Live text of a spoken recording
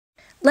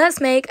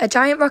Let's make a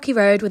giant rocky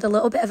road with a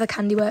little bit of a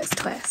Candy Works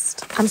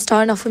twist. I'm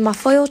starting off with my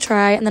foil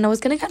tray, and then I was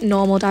going to get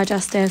normal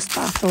digestives, but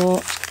I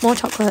thought more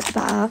chocolate the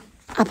better.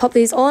 I popped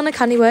these all in a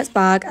Candy Works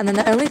bag, and then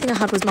the only thing I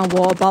had was my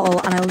water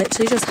bottle, and I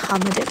literally just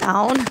hammered it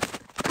down.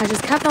 I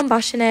just kept on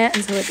bashing it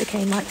until it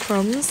became like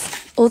crumbs.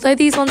 Although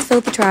these ones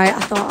filled the tray, I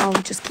thought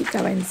I'll just keep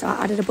going, so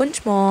I added a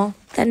bunch more.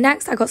 Then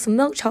next I got some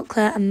milk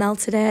chocolate and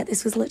melted it.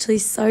 This was literally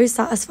so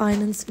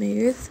satisfying and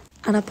smooth.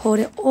 And I poured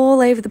it all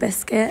over the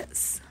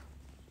biscuits.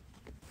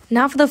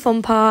 Now for the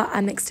fun part,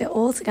 I mixed it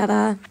all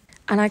together,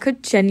 and I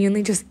could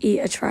genuinely just eat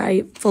a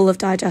tray full of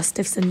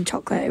digestives and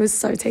chocolate. It was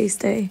so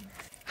tasty.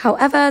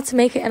 However, to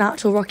make it an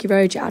actual rocky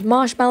road, you add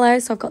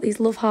marshmallows. So I've got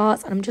these love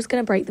hearts, and I'm just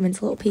going to break them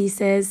into little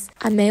pieces.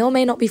 I may or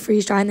may not be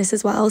freeze drying this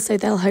as well, so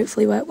they'll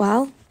hopefully work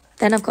well.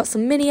 Then I've got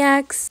some mini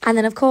eggs, and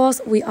then of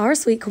course we are a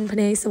sweet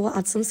company, so we'll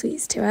add some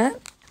sweets to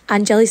it.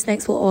 And jelly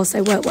snakes will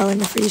also work well in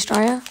the freeze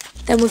dryer.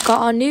 Then we've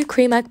got our new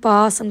cream egg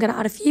bar, so I'm going to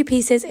add a few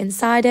pieces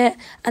inside it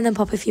and then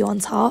pop a few on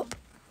top.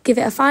 Give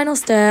it a final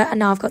stir, and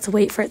now I've got to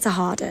wait for it to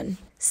harden.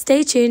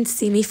 Stay tuned to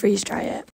see me freeze dry it.